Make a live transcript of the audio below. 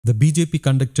The BJP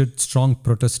conducted strong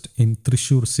protest in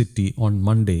Thrissur city on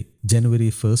Monday,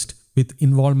 January 1st, with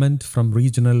involvement from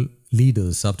regional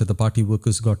leaders after the party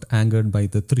workers got angered by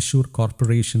the Thrissur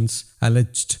Corporation's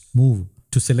alleged move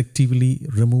to selectively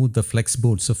remove the flex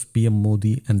boards of PM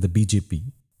Modi and the BJP.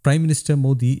 Prime Minister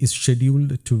Modi is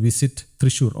scheduled to visit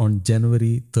Thrissur on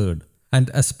January 3rd, and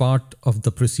as part of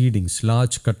the proceedings,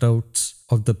 large cutouts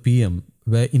of the PM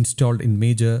were installed in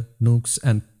major nooks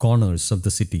and corners of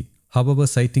the city. However,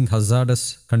 citing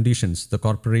hazardous conditions, the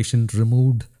corporation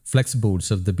removed flex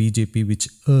boards of the BJP, which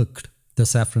irked the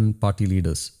saffron party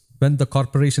leaders. When the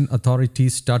corporation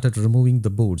authorities started removing the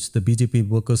boards, the BJP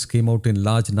workers came out in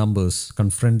large numbers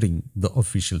confronting the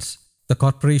officials. The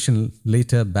corporation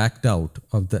later backed out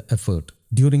of the effort.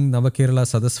 During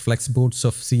Kerala's other flex boards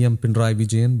of CM Pinarayi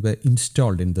Vijayan were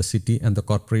installed in the city, and the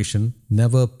corporation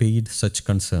never paid such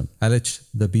concern, alleged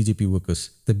the BJP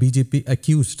workers. The BJP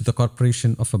accused the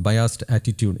corporation of a biased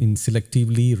attitude in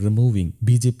selectively removing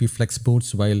BJP flex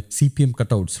boards while CPM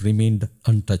cutouts remained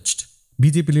untouched.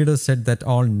 BJP leaders said that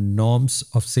all norms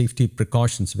of safety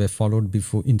precautions were followed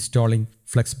before installing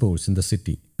flex boards in the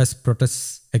city. As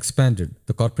protests expanded,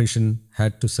 the corporation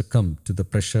had to succumb to the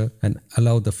pressure and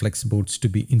allow the flex boards to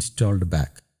be installed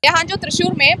back. यहाँ जो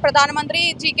त्रिशूर में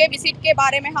प्रधानमंत्री जी के visit के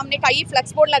बारे में हमने कई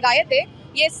फ्लेक्स बोर्ड लगाए थे,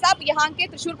 ये सब यहाँ के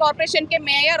त्रिशूर कॉर्पोरेशन के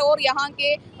मेयर और यहाँ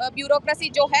के ब्यूरोक्रेसी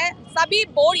जो है सभी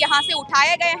बोर्ड यहाँ से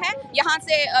उठाए गए हैं। यहाँ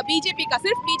से बीजेपी का,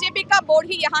 सिर्फ बीजेपी का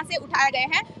बोर्ड ही यहाँ से उठाए गए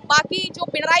हैं। बाकी जो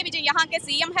पिनराई विजयन यहाँ के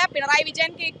सीएम है, पिनराई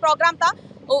विजयन के एक प्रोग्राम था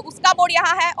उसका बोर्ड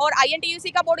यहाँ है और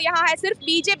INTUC का बोर्ड यहाँ है। सिर्फ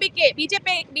बीजेपी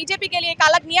के लिए एक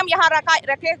अलग नियम यहाँ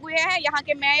रखे हुए हैं यहाँ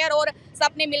के मेयर और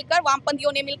सबने मिलकर,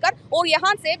 वामपंथियों ने मिलकर, और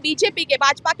यहाँ से बीजेपी के,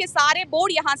 भाजपा के सारे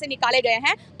बोर्ड यहाँ से निकाले गए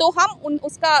हैं। तो हम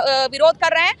उसका विरोध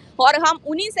कर रहे हैं और हम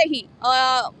उन्हीं से ही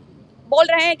बोल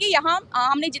रहे हैं कि यहाँ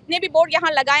हमने जितने भी बोर्ड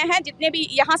यहाँ लगाए हैं, जितने भी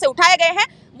यहाँ से उठाए गए हैं,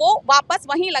 वो वापस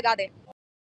वहीं लगा दें।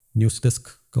 न्यूज़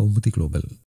डेस्क, कौमुदी ग्लोबल।